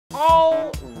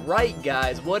Alright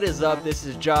guys, what is up? This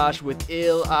is Josh with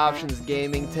Ill Options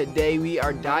Gaming. Today we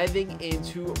are diving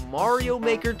into Mario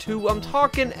Maker 2. I'm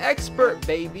talking expert,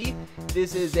 baby.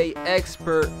 This is a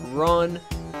expert run.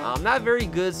 I'm not very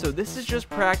good, so this is just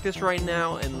practice right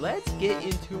now, and let's get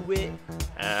into it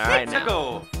right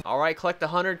now. Alright, collect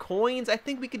 100 coins. I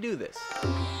think we could do this.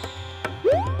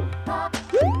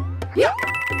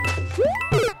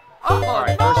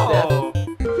 Alright, first step.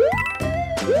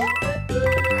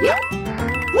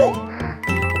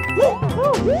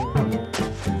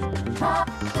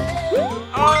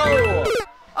 Oh!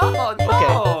 No!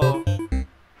 Okay.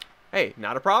 Hey,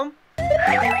 not a problem?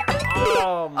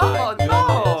 Oh my goodness.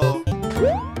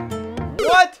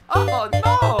 What? Oh no!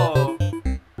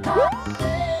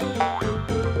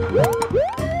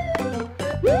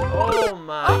 Oh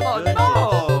my goodness.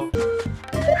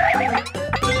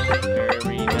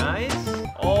 Very nice.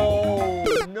 Oh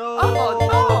no!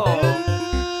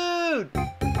 Dude!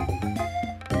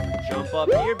 Jump up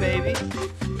here, baby.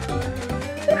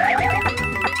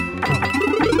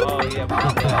 Oh yeah, we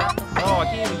did that. Oh, I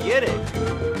can't even get it.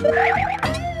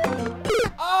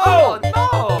 Oh no!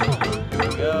 There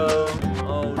we go.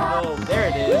 Oh no, there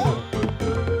it is.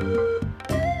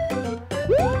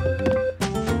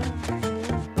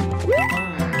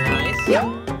 Nice. Oh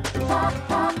my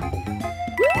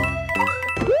goodness.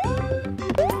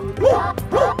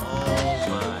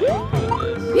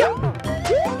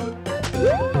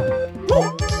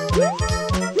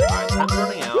 Alright, time's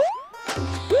running out.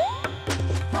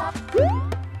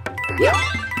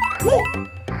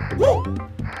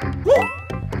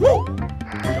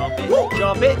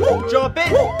 Jump it, jump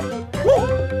it!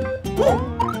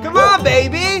 Come on,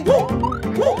 baby!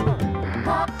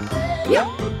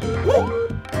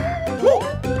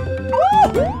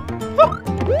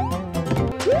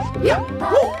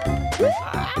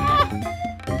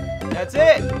 That's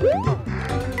it!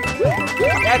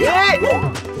 That's it!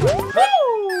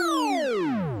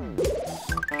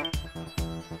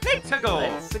 Let's go!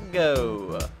 Let's go!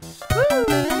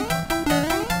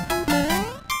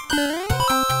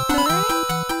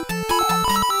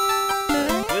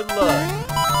 Good luck.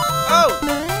 Oh!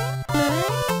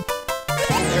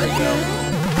 There we go.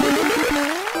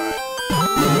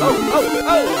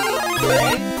 Oh!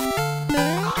 Okay.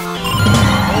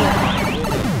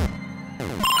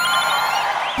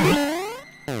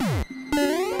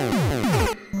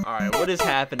 Alright, what is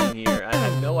happening here? I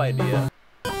have no idea.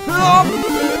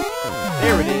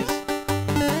 There it is.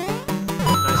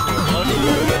 Nice little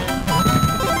motion.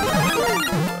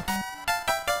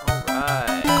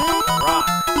 Alright. Rock.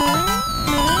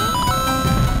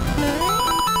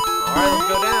 Alright, let's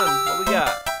go down. What we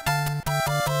got?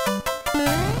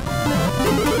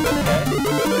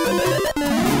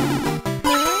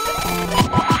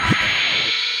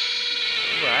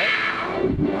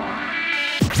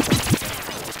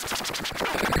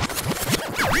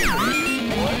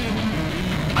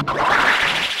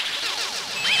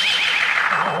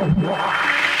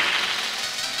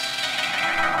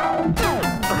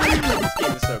 This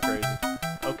game is so crazy.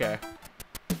 Okay.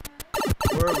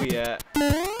 Where are we at?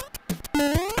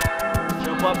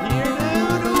 Jump up here,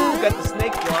 dude! Got the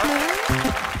snake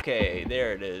block. Okay,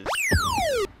 there it is.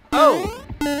 Oh!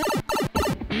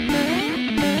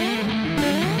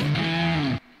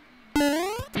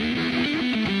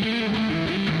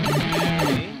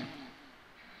 Okay.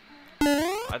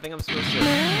 I think I'm supposed to...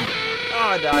 Oh,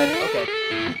 I died. Okay.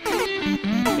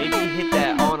 Maybe hit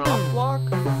that on-off block?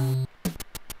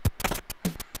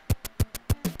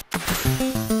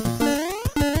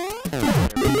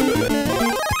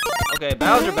 Okay,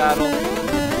 Bowser battle.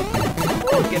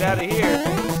 Whoa, get out of here.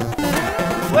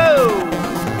 Whoa!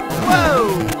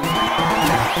 Whoa!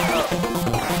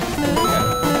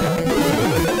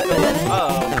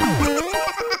 Uh-oh.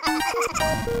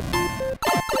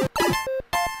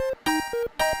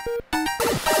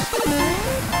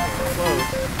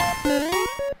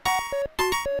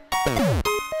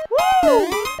 Woo!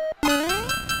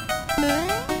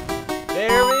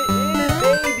 There it is,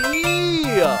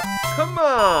 baby! Come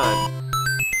on!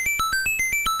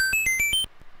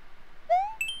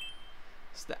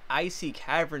 It's the Icy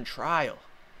Cavern Trial.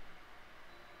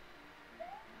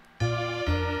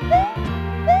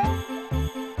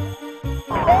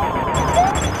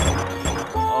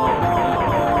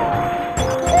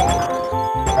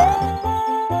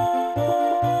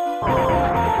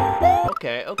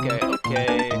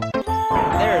 Okay.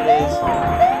 There it is.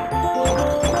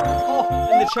 Oh,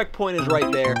 and the checkpoint is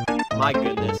right there. My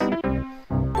goodness. Woo!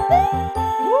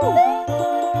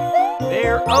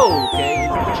 There. Oh, okay.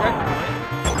 This is the checkpoint.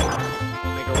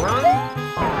 Make a run.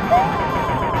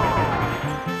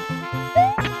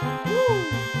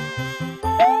 Woo!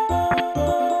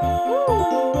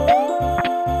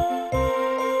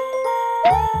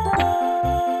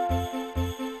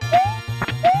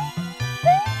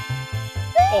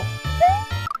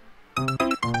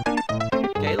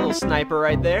 little sniper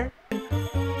right there.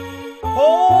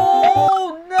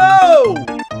 Oh no!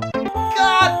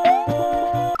 God!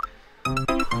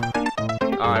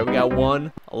 Alright, we got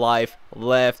one life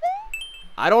left.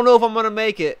 I don't know if I'm gonna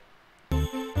make it.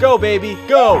 Go, baby,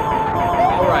 go!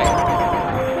 Alright.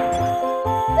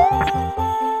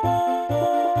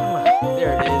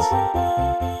 There it is.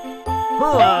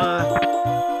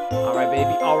 Alright,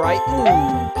 baby, alright.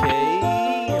 Okay.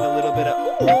 And a little bit of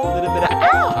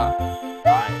ah!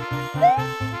 Alright.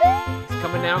 It's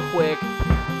coming down quick.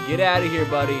 Get out of here,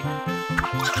 buddy.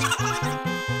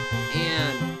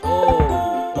 And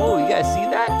oh, you guys see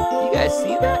that? You guys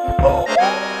see that? Oh.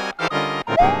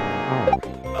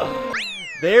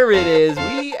 There it is.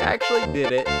 We actually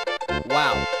did it.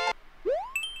 Wow.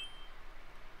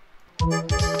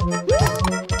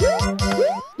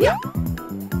 Yeah.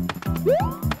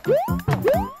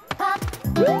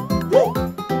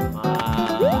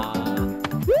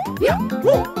 Yeah.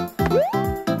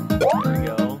 There we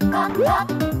go.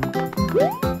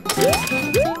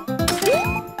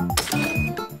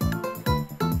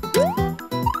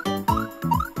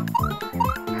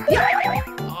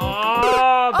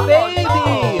 Oh, baby!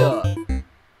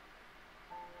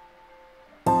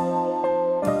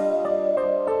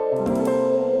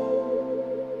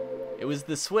 It was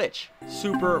the Switch.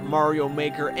 Super Mario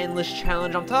Maker Endless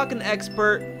Challenge. I'm talking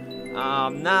expert.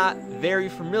 I'm not very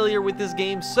familiar with this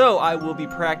game, so I will be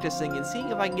practicing and seeing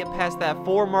if I can get past that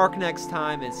 4 mark next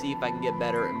time and see if I can get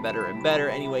better and better and better.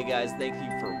 Anyway, guys, thank you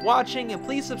for watching, and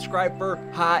please subscribe for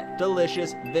hot,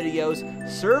 delicious videos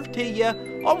served to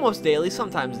you almost daily,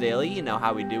 sometimes daily. You know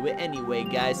how we do it. Anyway,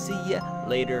 guys, see ya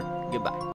later. Goodbye.